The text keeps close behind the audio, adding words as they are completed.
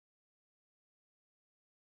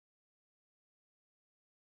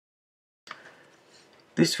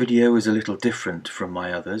This video is a little different from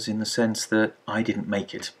my others in the sense that I didn't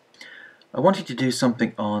make it. I wanted to do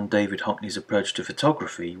something on David Hockney's approach to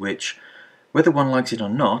photography, which, whether one likes it or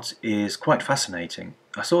not, is quite fascinating.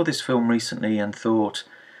 I saw this film recently and thought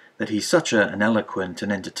that he's such an eloquent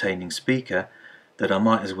and entertaining speaker that I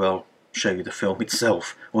might as well show you the film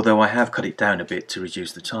itself, although I have cut it down a bit to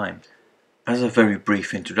reduce the time. As a very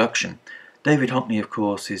brief introduction, David Hockney, of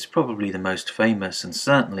course, is probably the most famous and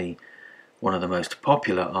certainly one of the most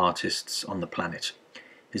popular artists on the planet.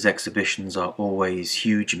 His exhibitions are always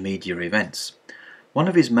huge media events. One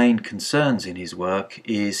of his main concerns in his work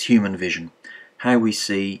is human vision, how we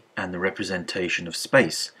see and the representation of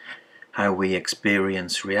space, how we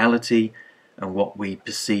experience reality and what we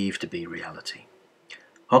perceive to be reality.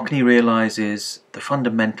 Hockney realizes the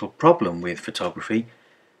fundamental problem with photography,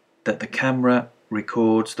 that the camera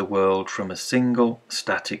records the world from a single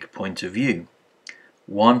static point of view.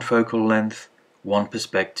 One focal length, one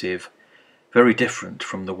perspective, very different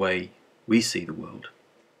from the way we see the world.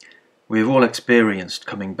 We have all experienced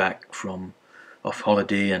coming back from off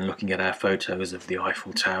holiday and looking at our photos of the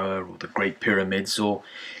Eiffel Tower or the Great Pyramids, or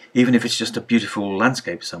even if it's just a beautiful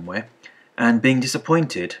landscape somewhere, and being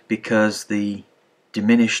disappointed because the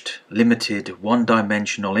diminished, limited,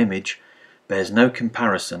 one-dimensional image bears no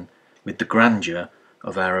comparison with the grandeur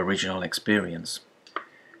of our original experience.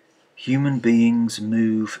 Human beings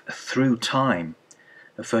move through time.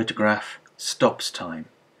 A photograph stops time.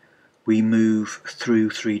 We move through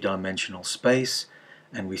three-dimensional space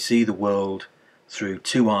and we see the world through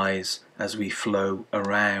two eyes as we flow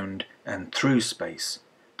around and through space,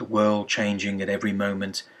 the world changing at every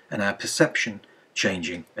moment and our perception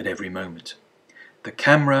changing at every moment. The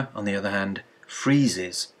camera, on the other hand,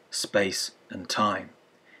 freezes space and time.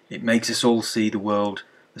 It makes us all see the world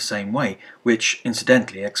the same way, which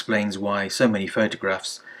incidentally explains why so many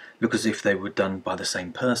photographs look as if they were done by the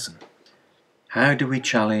same person. How do we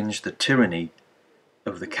challenge the tyranny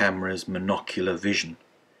of the camera's monocular vision?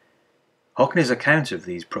 Hockney's account of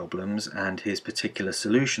these problems and his particular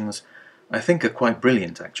solutions I think are quite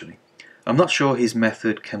brilliant actually. I'm not sure his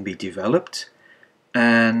method can be developed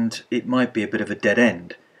and it might be a bit of a dead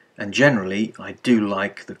end, and generally I do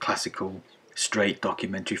like the classical straight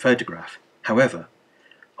documentary photograph. However,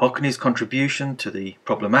 Hockney's contribution to the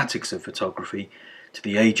problematics of photography, to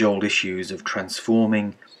the age-old issues of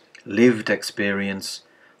transforming lived experience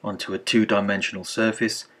onto a two-dimensional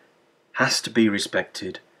surface, has to be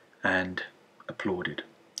respected and applauded.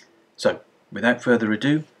 So, without further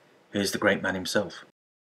ado, here's the great man himself.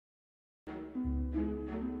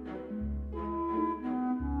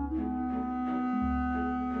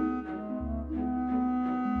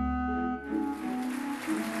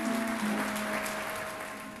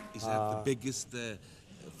 Is that the biggest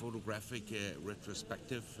photographic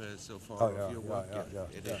retrospective so far of your work?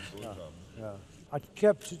 Yeah. I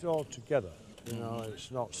kept it all together. You know,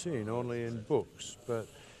 it's not seen only in books, but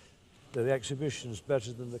the exhibition's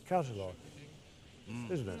better than the catalogue,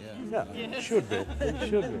 isn't it? Yeah. It should be. It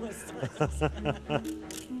should be.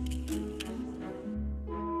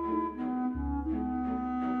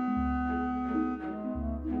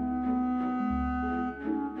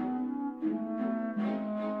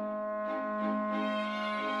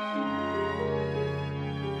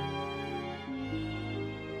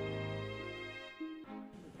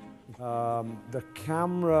 The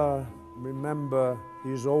camera, remember,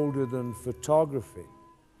 is older than photography.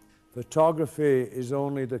 Photography is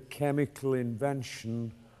only the chemical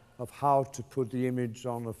invention of how to put the image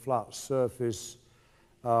on a flat surface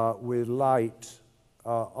with light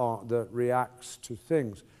that reacts to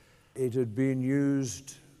things. It had been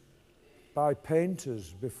used by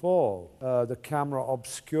painters before. The camera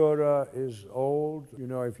obscura is old. You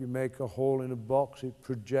know, if you make a hole in a box, it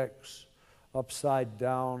projects upside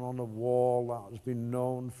down on a wall. That has been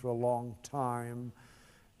known for a long time.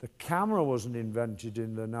 The camera wasn't invented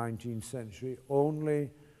in the 19th century, only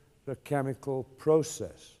the chemical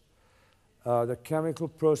process. The chemical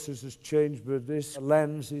process has changed, but this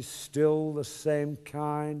lens is still the same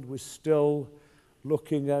kind. We're still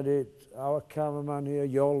looking at it. Our cameraman here,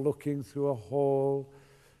 you're looking through a hole.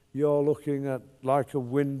 You're looking at like a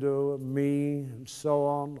window at me and so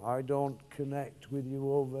on. I don't connect with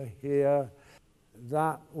you over here.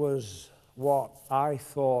 That was what I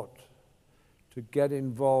thought, to get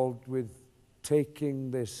involved with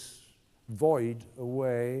taking this void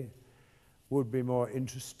away would be more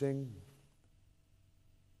interesting.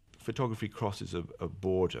 Photography crosses a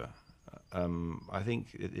border. I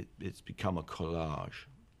think it's become a collage.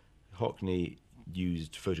 Hockney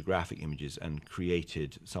used photographic images and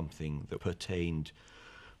created something that pertained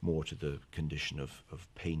more to the condition of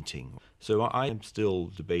painting. So I am still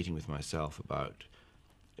debating with myself about,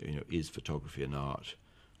 is photography an art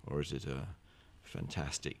or is it a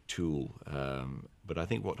fantastic tool? But I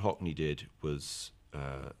think what Hockney did was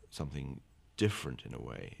something different in a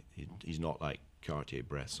way. He's not like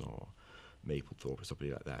Cartier-Bresson or Mapplethorpe or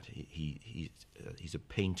somebody like that. He's a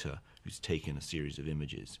painter who's taken a series of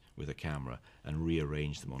images with a camera and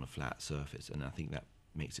rearranged them on a flat surface, and I think that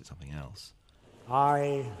makes it something else.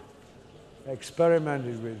 I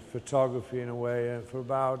experimented with photography in a way for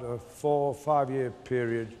about a 4 or 5 year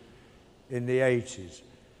period in the 80s.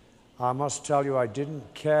 I must tell you, I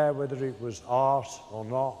didn't care whether it was art or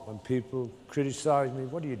not. When people criticized me,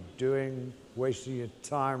 what are you doing, wasting your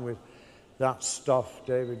time with that stuff,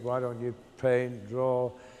 David? Why don't you paint,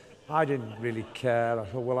 draw? I didn't really care. I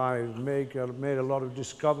thought, well, I made a lot of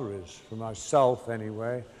discoveries for myself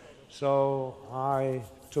anyway, so I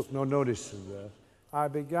took no notice of that. I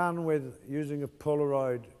began with using a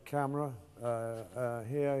Polaroid camera.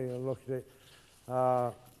 Here, you look at it.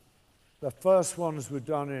 The first ones were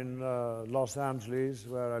done in Los Angeles,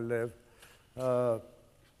 where I live.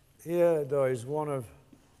 Here, though, is one of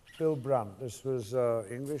Bill Brandt. This was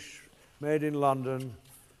English, made in London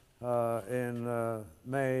in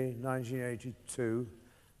May 1982.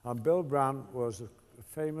 And Bill Brandt was a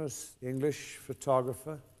famous English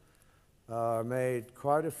photographer. Made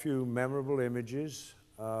quite a few memorable images.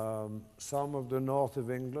 Some of the north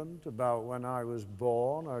of England, about when I was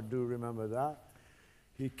born, I do remember that.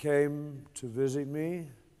 He came to visit me.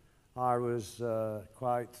 I was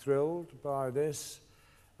quite thrilled by this,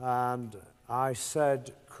 and I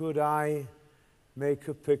said, could I make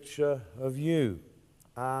a picture of you?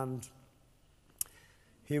 And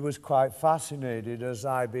he was quite fascinated as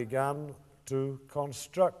I began to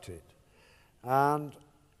construct it. And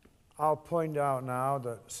I'll point out now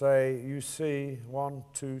that, say, you see 1,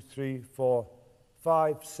 2, 3, 4,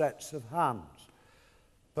 5 sets of hands.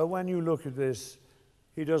 But when you look at this,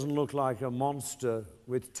 he doesn't look like a monster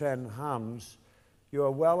with 10 hands. You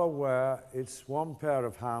are well aware it's one pair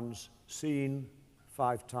of hands seen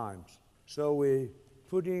 5 times. So we're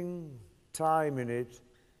putting time in it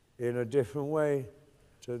in a different way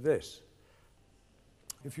to this.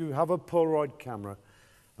 If you have a Polaroid camera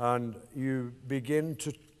and you begin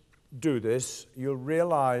to do this, you'll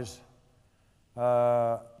realize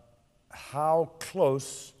how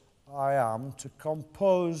close I am to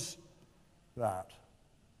compose that.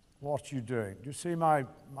 What you're doing. Do you see my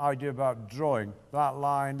idea about drawing? That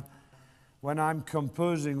line, when I'm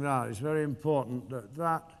composing that, it's very important that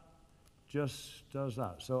that just does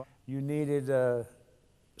that. So you needed a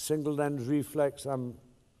single lens reflex. I'm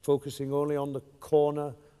focusing only on the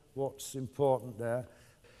corner, what's important there.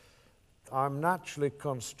 I'm naturally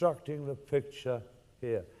constructing the picture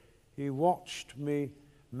here. He watched me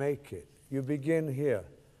make it. You begin here.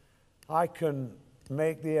 I can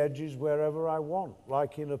make the edges wherever I want,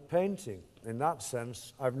 like in a painting. In that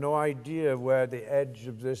sense, I've no idea where the edge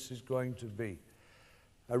of this is going to be.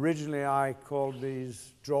 Originally, I called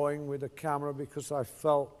these drawing with a camera because I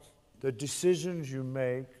felt the decisions you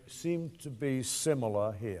make seem to be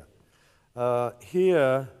similar here.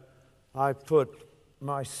 Here, I put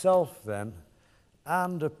myself then,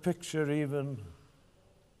 and a picture even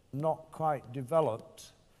not quite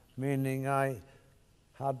developed, meaning I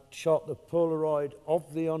had shot the Polaroid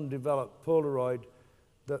of the undeveloped Polaroid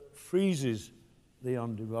that freezes the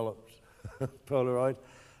undeveloped Polaroid,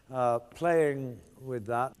 playing with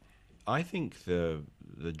that. I think the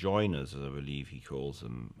joiners, as I believe he calls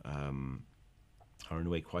them, are in a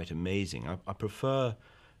way quite amazing. I prefer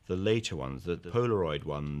the later ones, the Polaroid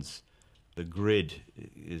ones. The grid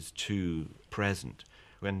is too present.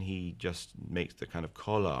 When he just makes the kind of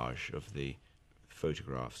collage of the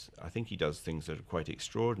photographs, I think he does things that are quite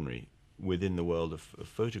extraordinary within the world of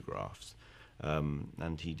photographs,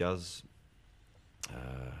 and he does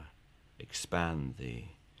expand the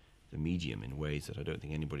medium in ways that I don't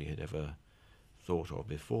think anybody had ever thought of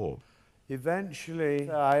before. Eventually,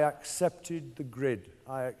 I accepted the grid.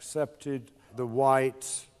 I accepted the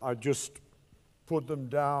white. I just put them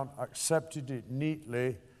down, accepted it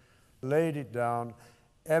neatly, laid it down.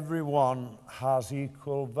 Everyone has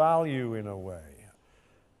equal value in a way.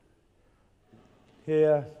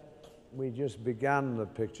 Here, we just began the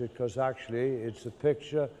picture because actually it's a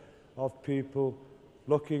picture of people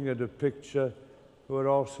looking at a picture who are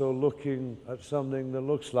also looking at something that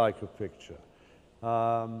looks like a picture.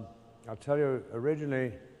 I'll tell you,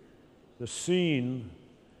 originally, the scene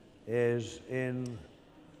is in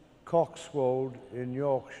Coxwold in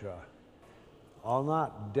Yorkshire. On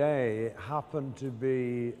that day, it happened to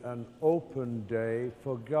be an open day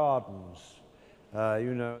for gardens.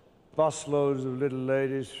 You know, busloads of little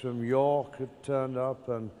ladies from York had turned up,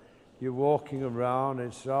 and you're walking around.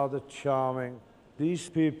 It's rather charming. These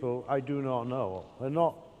people I do not know. They're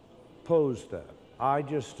not posed there. I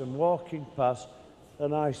just am walking past,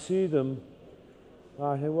 and I see them.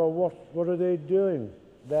 I think, well, what are they doing?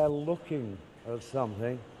 They're looking at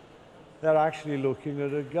something. They're actually looking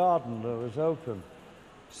at a garden that was open.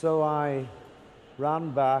 So I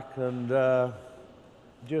ran back and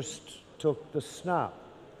just took the snap.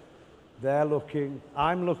 They're looking,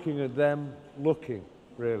 I'm looking at them looking,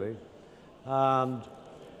 really. And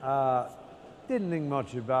didn't think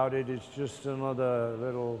much about it. It's just another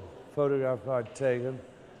little photograph I'd taken.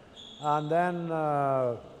 And then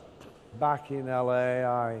back in LA,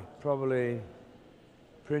 I probably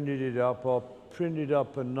printed it up or printed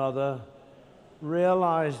up another,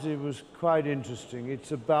 realized it was quite interesting.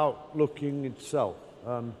 It's about looking itself.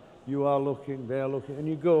 You are looking, they're looking, and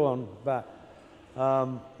you go on back.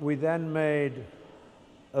 We then made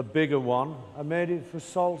a bigger one. I made it for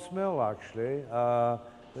Salt's Mill, actually.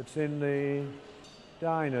 It's in the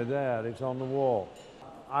diner there. It's on the wall.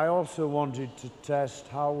 I also wanted to test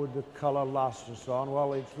how would the color last and so on.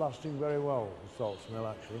 Well, it's lasting very well, the Salt's Mill,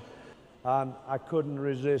 actually. And I couldn't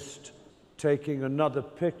resist taking another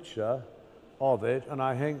picture of it, and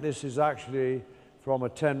I think this is actually from a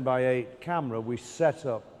 10x8 camera we set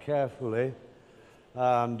up carefully,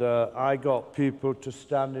 and I got people to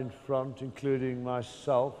stand in front, including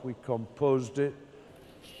myself. We composed it.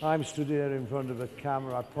 I'm stood here in front of a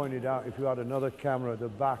camera. I pointed out if you had another camera at the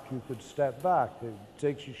back, you could step back.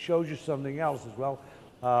 It shows you something else as well.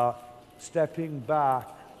 Stepping back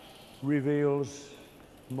reveals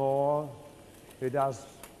more. It has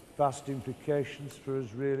vast implications for us,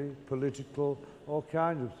 really, political, all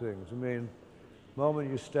kinds of things. I mean, the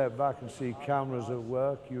moment you step back and see cameras at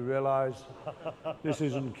work, you realize this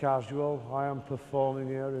isn't casual. I am performing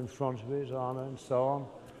here in front of it, Anna, and so on.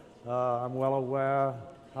 I'm well aware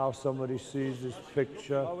how somebody sees this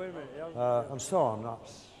picture, and so on.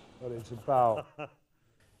 That's what it's about.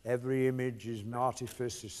 Every image is an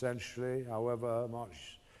artifice, essentially, however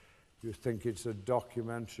much you think it's a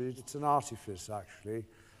documentary. It's an artifice, actually.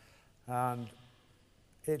 And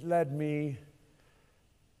it led me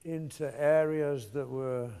into areas that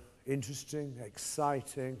were interesting,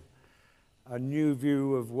 exciting, a new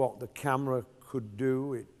view of what the camera could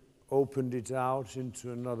do. It opened it out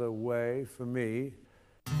into another way for me.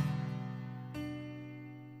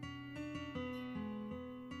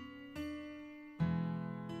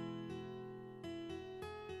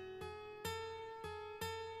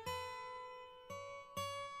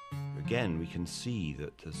 Again, we can see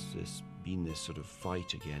that there's been this sort of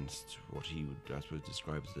fight against what he would, I suppose,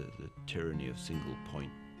 describe as the tyranny of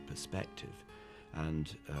single-point perspective.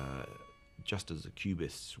 And just as the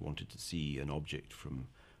Cubists wanted to see an object from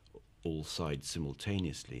all sides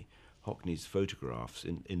simultaneously, Hockney's photographs,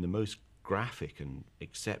 in the most graphic and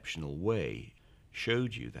exceptional way,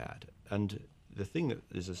 showed you that. And the thing that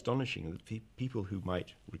is astonishing, that people who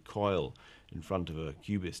might recoil in front of a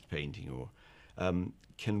Cubist painting or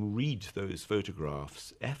can read those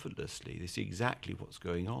photographs effortlessly. They see exactly what's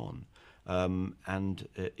going on, and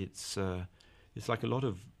it's like a lot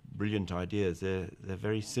of brilliant ideas. They're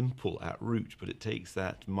very simple at root, but it takes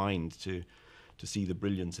that mind to see the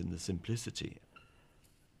brilliance in the simplicity.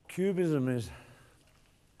 Cubism is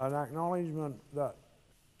an acknowledgement that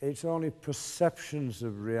it's only perceptions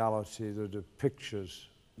of reality that are pictures,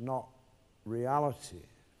 not reality.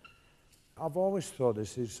 I've always thought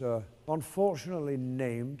this is unfortunately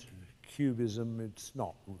named Cubism. It's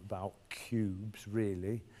not about cubes,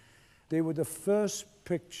 really. They were the first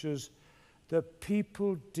pictures that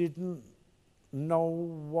people didn't know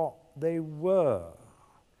what they were.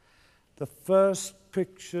 The first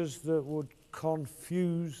pictures that would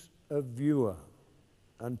confuse a viewer.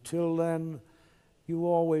 Until then, you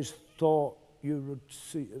always thought you would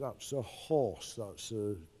see, that's a horse, that's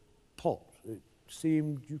a pot. It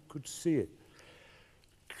seemed you could see it.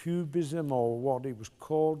 Cubism, or what it was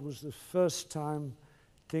called, was the first time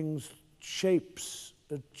shapes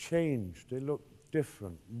had changed. They looked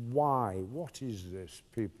different. Why? What is this?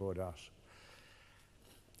 People would ask.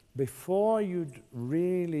 Before you'd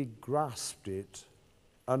really grasped it,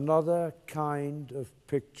 another kind of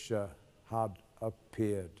picture had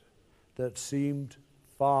appeared that seemed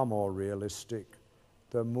far more realistic,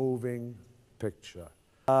 the moving picture.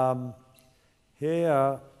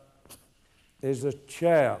 Here is a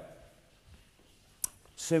chair,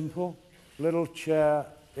 simple little chair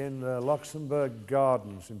in the Luxembourg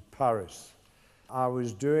Gardens in Paris. I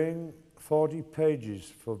was doing 40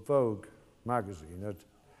 pages for Vogue magazine.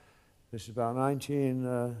 This is about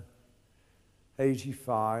 1980,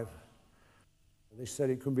 85. They said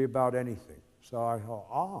it could be about anything. So I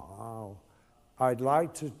thought, I'd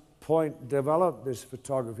like to develop this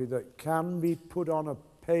photography that can be put on a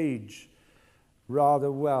page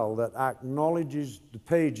rather well, that acknowledges the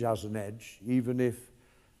page has an edge. Even if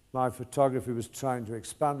my photography was trying to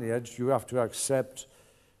expand the edge, you have to accept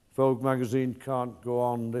Vogue magazine can't go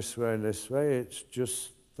on this way and this way, it's just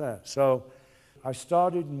there. So I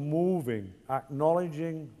started moving,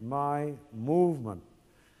 acknowledging my movement.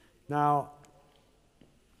 Now,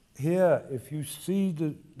 here, if you see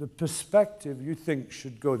the perspective you think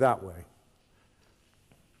should go that way.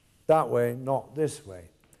 That way, not this way.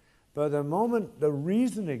 But the moment, the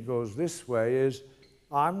reason it goes this way is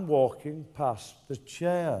I'm walking past the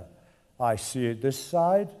chair. I see it this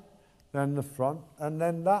side, then the front, and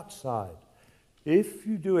then that side. If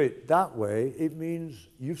you do it that way, it means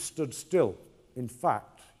you've stood still. In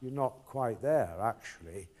fact, you're not quite there,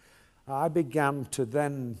 actually. I began to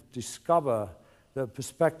then discover that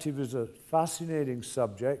perspective is a fascinating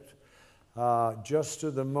subject, just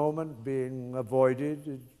at the moment being avoided.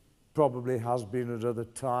 It probably has been at other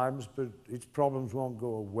times, but its problems won't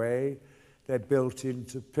go away. They're built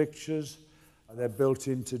into pictures, they're built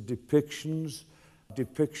into depictions.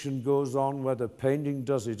 Depiction goes on whether painting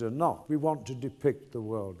does it or not. We want to depict the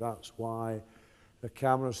world. That's why the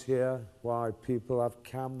camera's here, why people have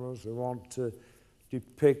cameras. They want to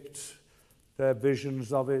depict their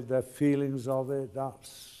visions of it, their feelings of it.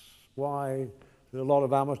 That's why there are a lot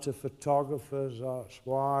of amateur photographers. That's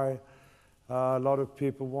why a lot of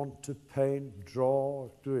people want to paint, draw,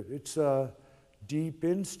 do it. It's a deep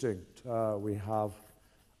instinct we have.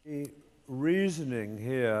 The reasoning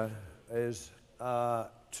here is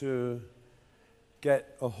to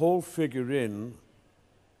get a whole figure in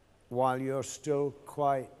while you're still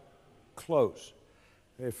quite close.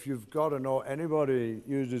 If you've got to know, anybody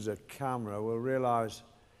who uses a camera will realize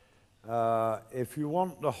if you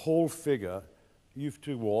want the whole figure, you have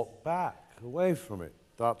to walk back away from it.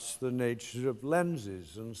 That's the nature of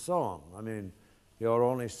lenses and so on. I mean, you're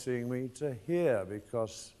only seeing me to here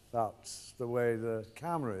because that's the way the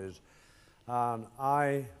camera is. And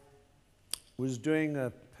I was doing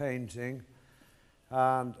a painting,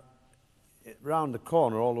 and round the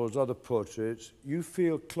corner, all those other portraits, you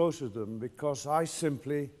feel closer to them because I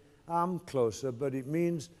simply am closer, but it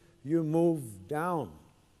means you move down,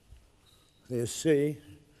 you see,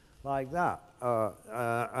 like that.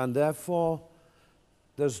 And therefore,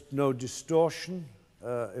 there's no distortion.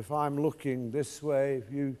 If I'm looking this way,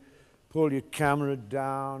 if you pull your camera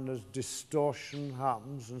down, there's distortion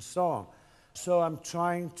happens and so on. So I'm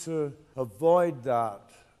trying to avoid that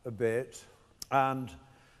a bit, and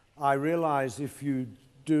I realize if you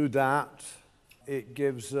do that, it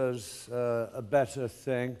gives us a better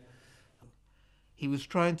thing. He was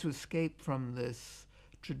trying to escape from this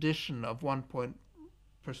tradition of one-point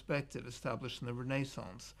perspective established in the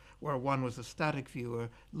Renaissance, where one was a static viewer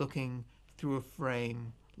looking through a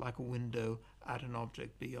frame like a window at an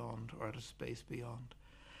object beyond or at a space beyond.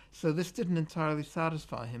 So this didn't entirely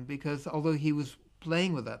satisfy him because although he was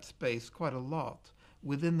playing with that space quite a lot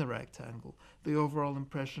within the rectangle, the overall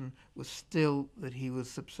impression was still that he was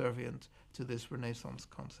subservient to this Renaissance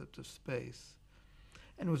concept of space.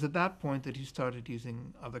 And it was at that point that he started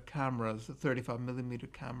using other cameras, a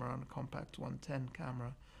 35mm camera and a compact 110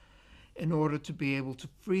 camera, in order to be able to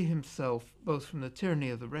free himself both from the tyranny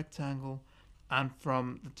of the rectangle and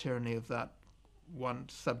from the tyranny of that one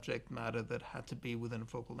subject matter that had to be within a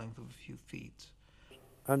focal length of a few feet.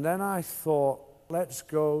 And then I thought, let's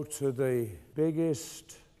go to the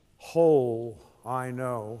biggest hole I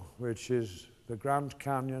know, which is the Grand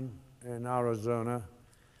Canyon in Arizona,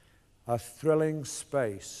 a thrilling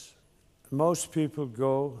space. Most people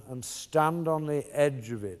go and stand on the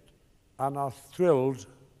edge of it and are thrilled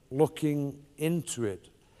looking into it.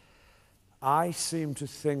 I seem to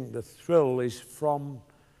think the thrill is from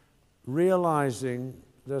realizing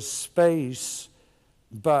the space,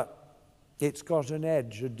 but it's got an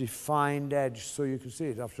edge, a defined edge, so you can see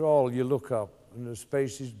it. After all, you look up and the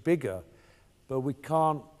space is bigger, but we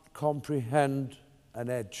can't comprehend an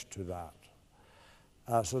edge to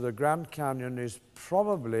that. So the Grand Canyon is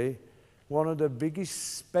probably one of the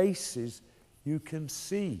biggest spaces you can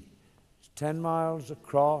see. It's 10 miles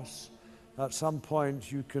across. At some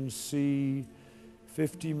point you can see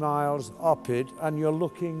 50 miles up it, and you're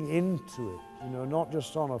looking into it. You know, not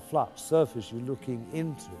just on a flat surface, you're looking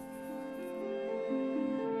into it.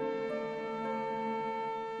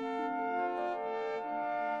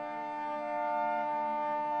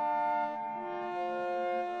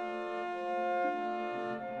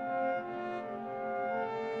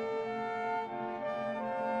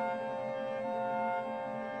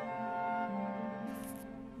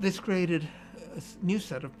 This created a new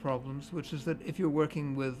set of problems, which is that if you're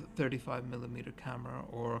working with 35mm camera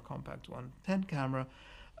or a compact 110 camera,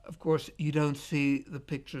 of course, you don't see the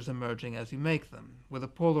pictures emerging as you make them. With a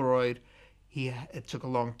Polaroid, it took a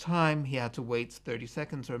long time. He had to wait 30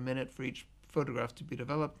 seconds or a minute for each photograph to be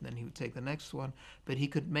developed, and then he would take the next one. But he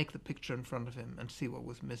could make the picture in front of him and see what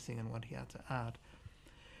was missing and what he had to add.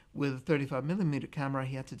 With a 35mm camera,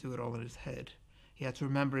 he had to do it all in his head. He had to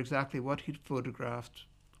remember exactly what he'd photographed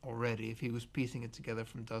already if he was piecing it together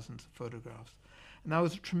from dozens of photographs. And that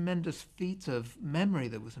was a tremendous feat of memory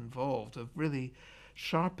that was involved, of really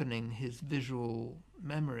sharpening his visual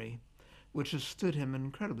memory, which has stood him in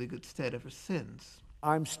incredibly good stead ever since.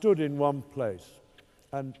 I'm stood in one place,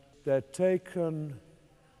 and they're taken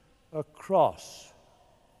across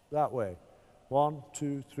that way. 1,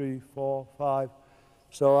 2, 3, 4, 5.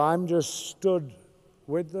 So I'm just stood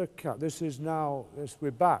with the cat. We're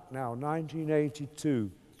back now, 1982.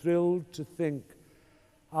 Thrilled to think,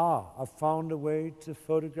 I've found a way to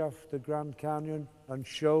photograph the Grand Canyon and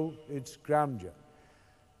show its grandeur.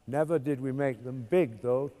 Never did we make them big,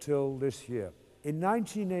 though, till this year. In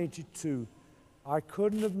 1982, I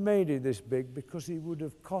couldn't have made it this big because it would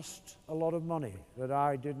have cost a lot of money that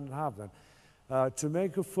I didn't have then. To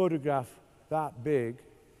make a photograph that big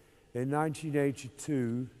in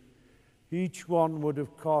 1982, each one would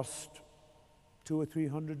have cost $200 or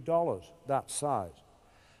 $300, that size.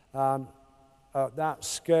 And at that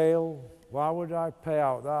scale, why would I pay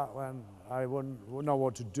out that when I wouldn't know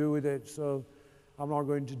what to do with it? So I'm not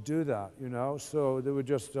going to do that, you know. So they were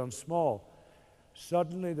just done small.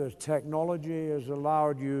 Suddenly the technology has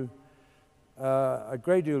allowed you a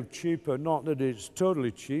great deal cheaper, not that it's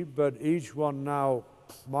totally cheap, but each one now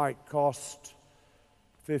might cost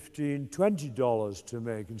 $15, $20 to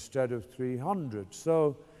make instead of $300.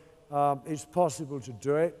 So it's possible to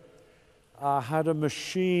do it. I had a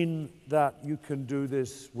machine that you can do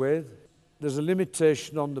this with. There's a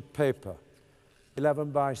limitation on the paper. 11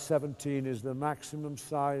 by 17 is the maximum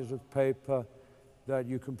size of paper that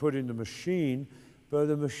you can put in the machine, but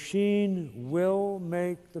the machine will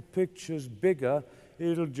make the pictures bigger.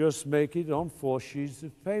 It'll just make it on 4 sheets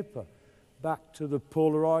of paper. Back to the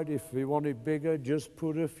Polaroid, if we want it bigger, just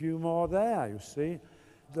put a few more there, you see.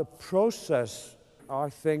 The process, I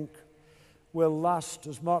think, will last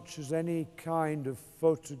as much as any kind of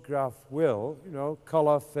photograph will. You know,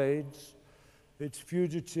 color fades. It's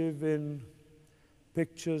fugitive in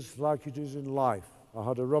pictures like it is in life. I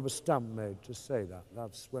had a rubber stamp made to say that.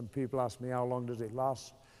 That's when people ask me, how long does it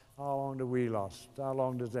last? How long do we last? How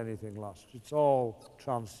long does anything last? It's all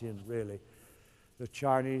transient, really. The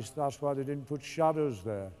Chinese, that's why they didn't put shadows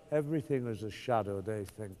there. Everything is a shadow, they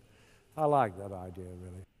think. I like that idea,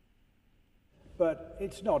 really. But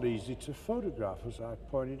it's not easy to photograph, as I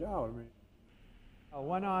pointed out. I mean,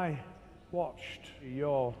 when I watched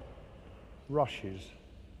your rushes,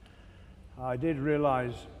 I did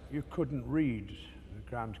realize you couldn't read the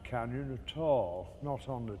Grand Canyon at all, not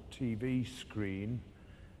on the TV screen.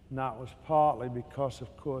 And that was partly because,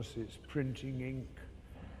 of course, it's printing ink,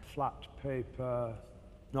 flat paper,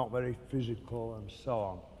 not very physical, and so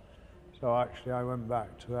on. So actually I went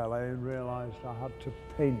back to LA and realized I had to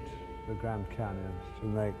paint the Grand Canyons to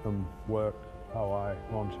make them work how I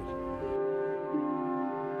wanted.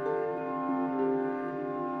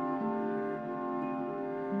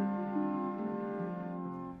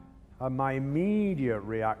 And my immediate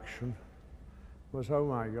reaction was, oh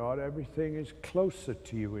my God, everything is closer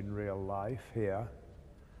to you in real life here.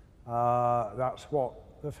 That's what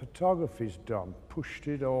the photography's done, pushed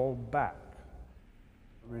it all back.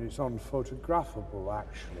 I mean, it's unphotographable,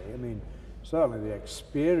 actually. I mean, certainly the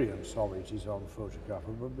experience of it is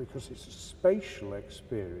unphotographable because it's a spatial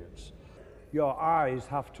experience. Your eyes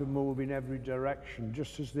have to move in every direction,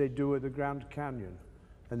 just as they do at the Grand Canyon.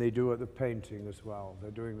 And they do at the painting as well.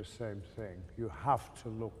 They're doing the same thing. You have to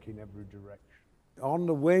look in every direction. On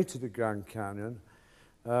the way to the Grand Canyon,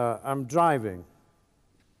 I'm driving.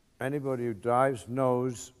 Anybody who drives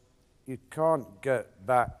knows you can't get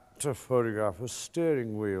back to photograph a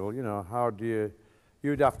steering wheel. You know, how do you...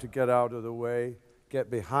 You'd have to get out of the way, get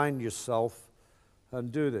behind yourself,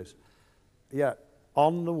 and do this. Yet,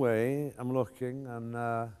 on the way, I'm looking, and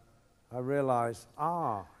I realize,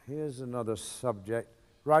 here's another subject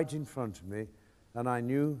right in front of me, and I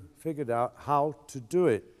figured out how to do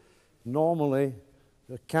it. Normally,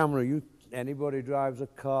 the camera, anybody drives a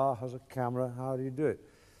car, has a camera, how do you do it?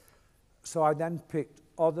 So I then picked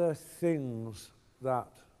other things that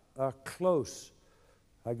are close.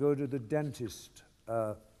 I go to the dentist.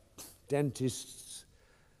 Dentists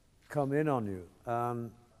come in on you.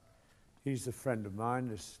 He's a friend of mine,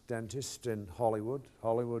 this dentist in Hollywood.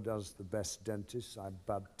 Hollywood has the best dentists. I have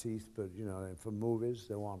bad teeth, but you know, for movies,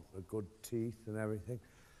 they want the good teeth and everything.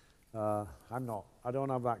 I don't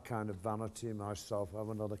have that kind of vanity myself. I have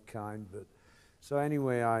another kind, but so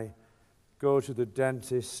anyway, I go to the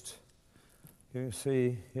dentist. You can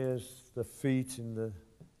see here's the feet in the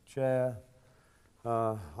chair.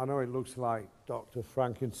 I know it looks like Dr.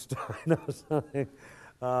 Frankenstein or something.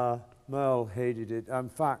 Merle hated it. In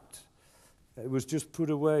fact, it was just put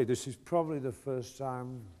away. This is probably the first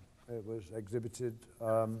time it was exhibited.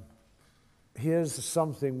 Here's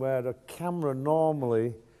something where a camera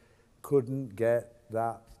normally couldn't get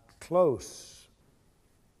that close.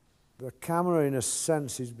 The camera, in a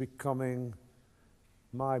sense, is becoming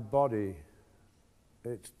my body.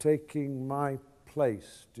 It's taking my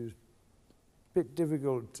place. It's a bit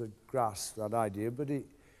difficult to grasp that idea, but it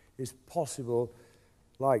is possible,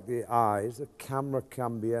 like the eyes. A camera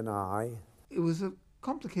can be an eye. It was a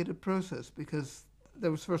complicated process because there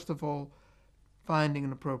was, first of all, finding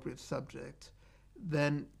an appropriate subject,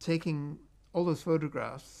 then taking all those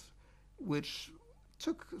photographs, which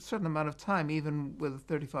took a certain amount of time, even with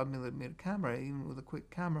a 35mm camera, even with a quick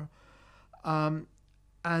camera,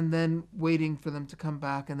 and then waiting for them to come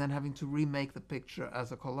back and then having to remake the picture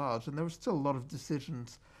as a collage. And there were still a lot of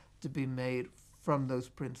decisions to be made from those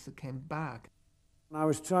prints that came back. I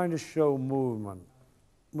was trying to show movement.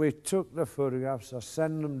 We took the photographs, I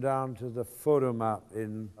sent them down to the photomat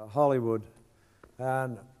in Hollywood,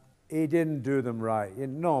 and he didn't do them right.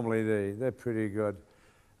 Normally they're pretty good.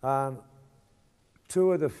 And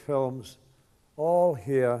two of the films, all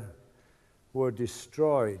here, were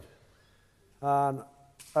destroyed. And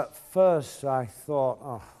at first I thought,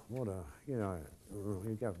 oh, what a,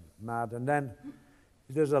 you get mad. And then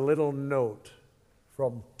there's a little note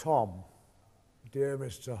from Tom. Dear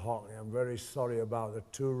Mr. Hockney, I'm very sorry about the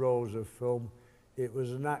 2 rolls of film. It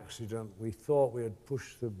was an accident. We thought we had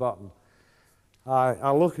pushed the button.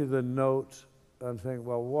 I look at the note and think,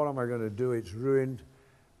 well, what am I going to do? It's ruined.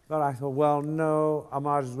 But I thought, well, no, I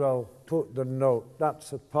might as well put the note.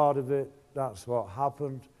 That's a part of it. That's what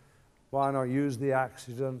happened. Why not use the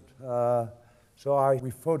accident? So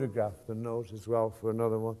we photographed the note as well for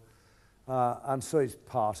another one. And so it's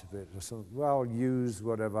part of it. So, well, use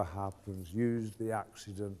whatever happens, use the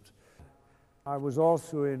accident. I was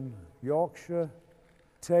also in Yorkshire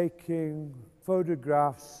taking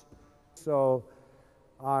photographs. So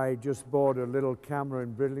I just bought a little camera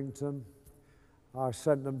in Bridlington. I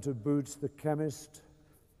sent them to Boots, the chemist.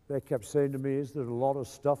 They kept saying to me, is there a lot of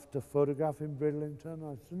stuff to photograph in Bridlington?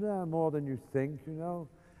 I said, no, more than you think,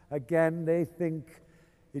 Again, they think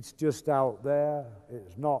it's just out there.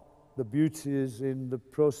 It's not. The beauty is in the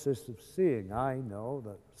process of seeing. I know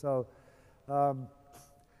that. So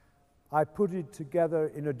I put it together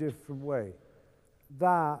in a different way.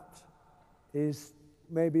 That is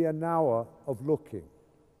maybe an hour of looking.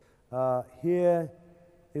 Here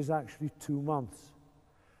is actually 2 months.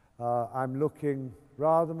 I'm looking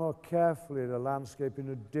rather more carefully at a landscape in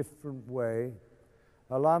a different way,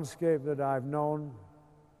 a landscape that I've known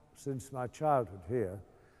since my childhood here,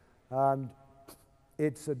 and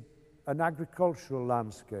it's an agricultural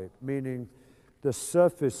landscape, meaning the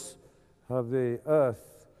surface of the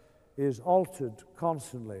earth is altered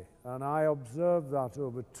constantly, and I observed that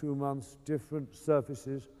over 2 months, different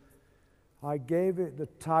surfaces. I gave it the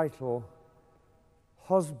title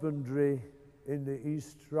Husbandry in the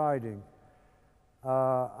East Riding.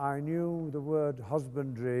 I knew the word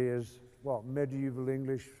husbandry is medieval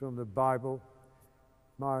English from the Bible.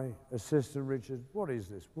 My assistant Richard, what is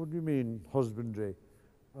this? What do you mean husbandry?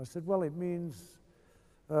 I said, well, it means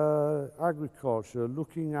agriculture,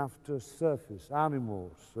 looking after surface,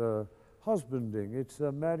 animals, husbanding. It's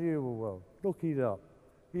a medieval world. Look it up.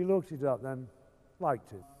 He looked it up, then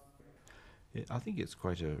liked it. I think it's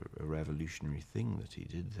quite a revolutionary thing that he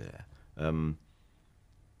did there.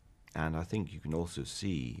 And I think you can also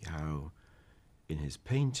see how in his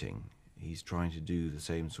painting he's trying to do the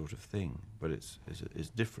same sort of thing, but it's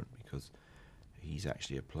different because he's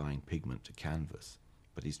actually applying pigment to canvas,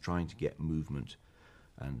 but he's trying to get movement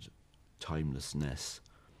and timelessness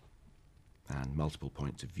and multiple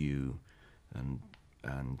points of view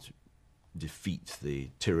and defeat the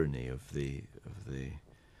tyranny of the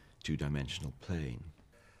two-dimensional plane.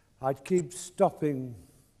 I'd keep stopping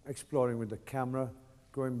exploring with the camera,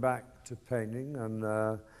 going back to painting and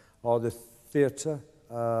or the theatre,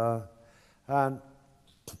 and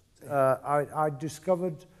I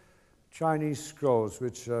discovered Chinese scrolls,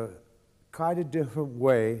 which are quite a different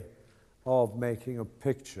way of making a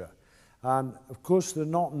picture. And of course they're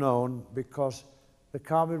not known because they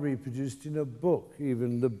can't be reproduced in a book.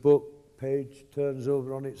 Even the book page turns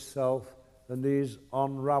over on itself, and these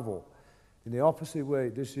unravel. In the opposite way,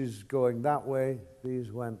 this is going that way,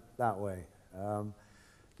 these went that way.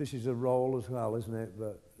 This is a roll as well, isn't it?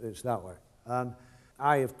 But it's that way. And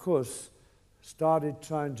I, of course, started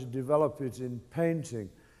trying to develop it in painting.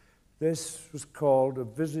 This was called A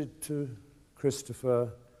Visit to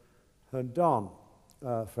Christopher and Don,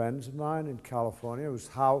 friends of mine in California, whose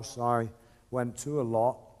house I went to a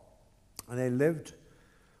lot. And they lived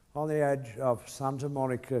on the edge of Santa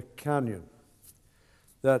Monica Canyon.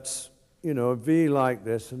 That's, you know, a V like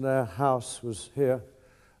this, and their house was here.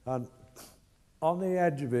 And on the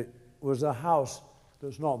edge of it was a house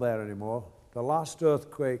that's not there anymore. The last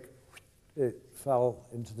earthquake, it fell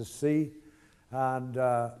into the sea. And,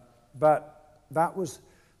 but that was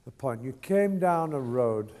the point. You came down a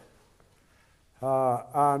road,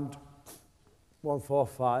 and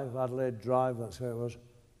 145 Adelaide Drive, that's where it was,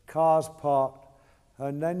 cars parked,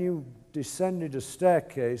 and then you descended a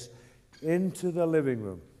staircase into the living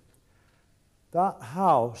room. That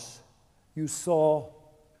house you saw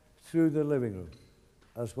through the living room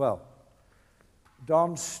as well.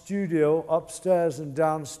 Don's studio upstairs and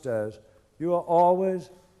downstairs, you are always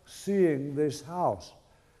seeing this house.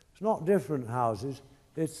 It's not different houses,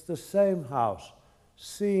 it's the same house,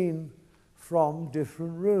 seen from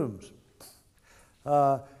different rooms.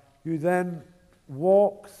 You then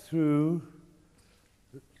walk through,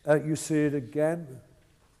 you see it again,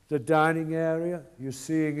 the dining area, you're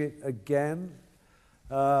seeing it again,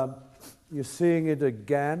 you're seeing it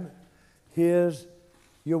again.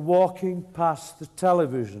 You're walking past the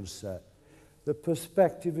television set. The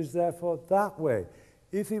perspective is therefore that way.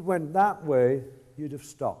 If it went that way, you'd have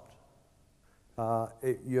stopped.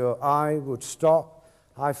 Your eye would stop.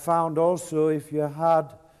 I found also if you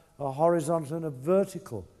had a horizontal and a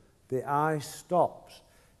vertical, the eye stops.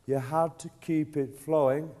 You had to keep it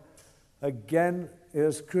flowing. Again,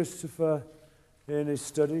 here's Christopher in his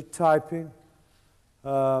study typing.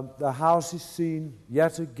 The house is seen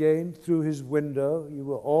yet again through his window. You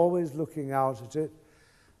were always looking out at it.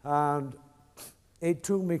 And it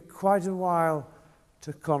took me quite a while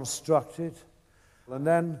to construct it. And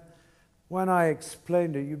then when I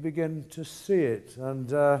explained it, you begin to see it.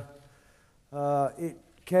 And it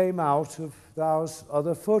came out of those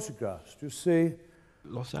other photographs. You see,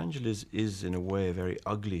 Los Angeles is, in a way, a very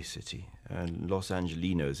ugly city. And Los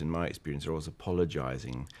Angelinos, in my experience, are always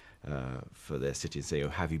apologizing for their city and saying, oh,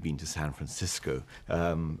 have you been to San Francisco?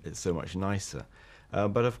 It's so much nicer.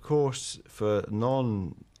 But of course, for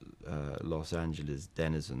non-Los Angeles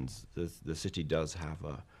denizens, the city does have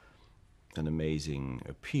an amazing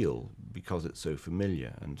appeal because it's so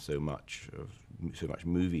familiar and so much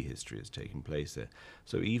movie history has taken place there.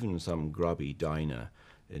 So even some grubby diner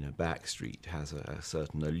in a back street has a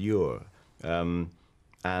certain allure.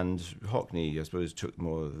 And Hockney, I suppose, took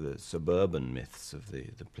more of the suburban myths of the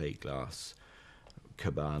plate glass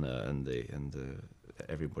cabana and the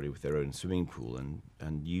everybody with their own swimming pool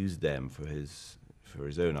and used them for his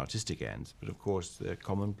own artistic ends. But of course, they're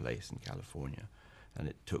commonplace in California, and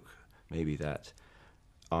it took maybe that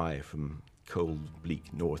eye from cold,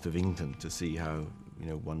 bleak north of England to see how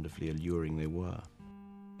wonderfully alluring they were.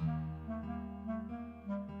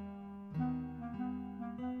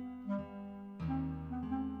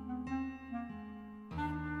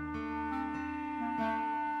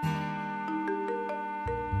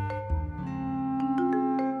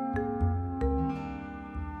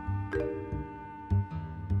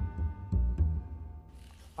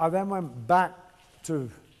 I then went back to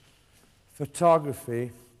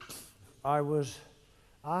photography. I was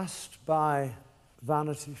asked by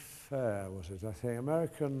Vanity Fair, was it, I think,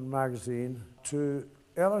 American magazine, to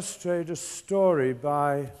illustrate a story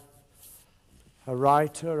by a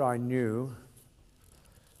writer I knew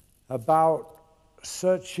about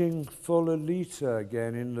searching for Lolita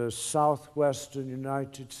again in the southwestern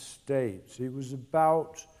United States. It was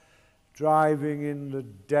about driving in the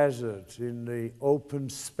desert, in the open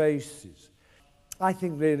spaces. I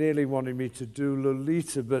think they really wanted me to do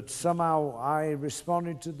Lolita, but somehow I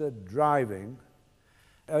responded to the driving.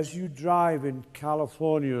 As you drive in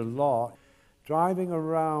California a lot, driving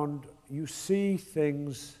around, you see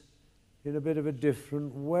things in a bit of a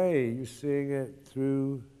different way. You're seeing it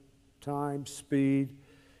through time, speed,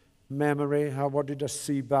 memory, what did I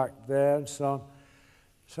see back there, and so on.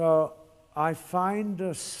 So I find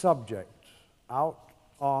a subject out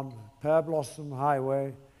on Pear Blossom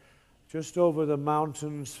Highway, just over the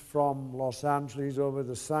mountains from Los Angeles, over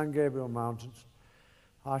the San Gabriel Mountains.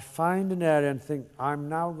 I find an area and think, I'm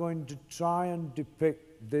now going to try and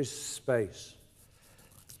depict this space.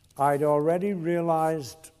 I'd already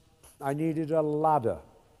realized I needed a ladder.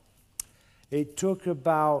 It took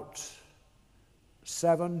about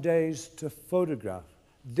 7 days to photograph.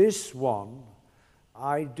 This one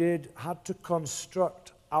I had to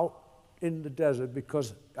construct out in the desert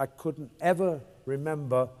because I couldn't ever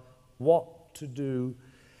remember what to do.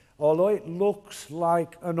 Although it looks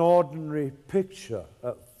like an ordinary picture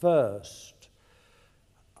at first,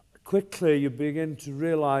 quickly you begin to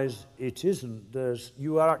realize it isn't.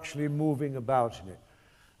 You are actually moving about in it.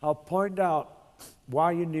 I'll point out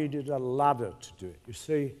why you needed a ladder to do it. You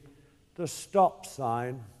see, the stop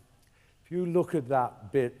sign, if you look at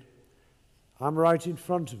that bit, I'm right in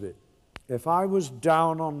front of it. If I was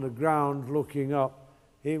down on the ground looking up,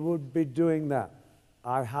 it would be doing that.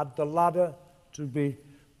 I had the ladder to be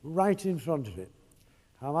right in front of it.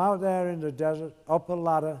 I'm out there in the desert, up a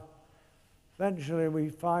ladder. Eventually we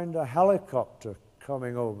find a helicopter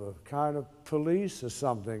coming over, kind of police or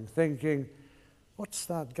something, thinking, what's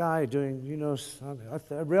that guy doing? You know,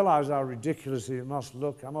 I realize how ridiculous it must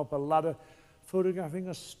look. I'm up a ladder photographing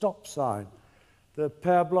a stop sign, the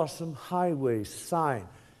Pear Blossom Highway sign.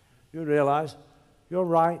 You realize you're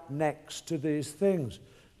right next to these things.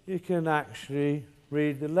 You can actually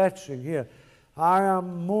read the lettering here. I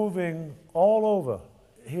am moving all over.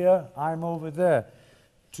 Here, I'm over there.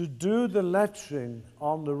 To do the lettering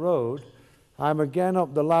on the road, I'm again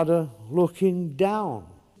up the ladder looking down.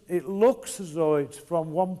 It looks as though it's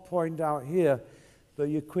from one point out here, but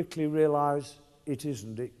you quickly realize it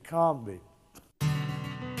isn't. It can't be.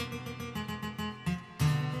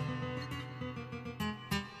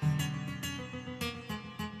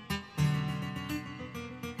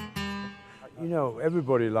 You know,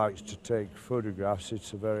 everybody likes to take photographs.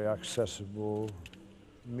 It's a very accessible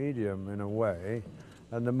medium in a way.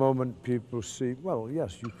 And the moment people see, well,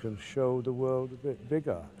 yes, you can show the world a bit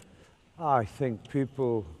bigger. I think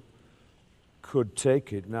people could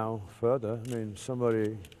take it now further. I mean,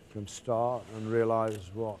 somebody can start and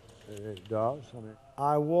realize what it does.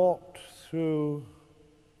 I walked through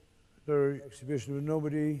the exhibition with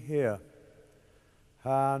nobody here.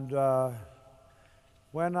 And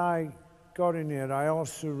when I got in here, I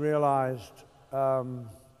also realized the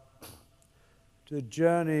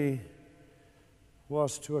journey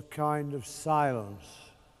was to a kind of silence.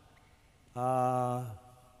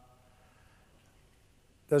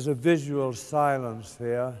 There's a visual silence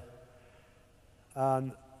here,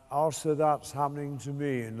 and also that's happening to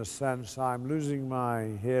me in the sense I'm losing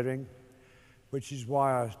my hearing, which is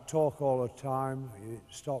why I talk all the time. It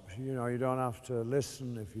stops, you know, you don't have to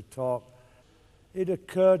listen if you talk. It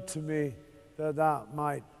occurred to me that that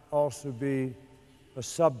might also be a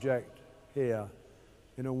subject here,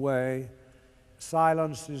 in a way.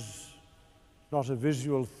 Silence is not a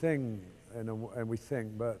visual thing, and we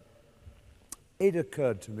think, but it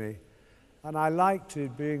occurred to me, and I liked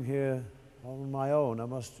it being here on my own, I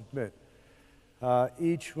must admit.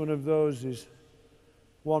 Each one of those is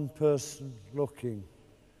one person looking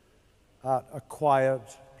at a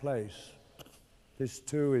quiet place. This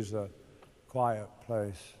too is a quiet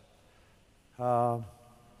place.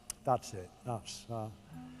 That's it. I'll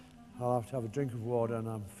have to have a drink of water and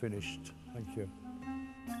I'm finished. Thank you.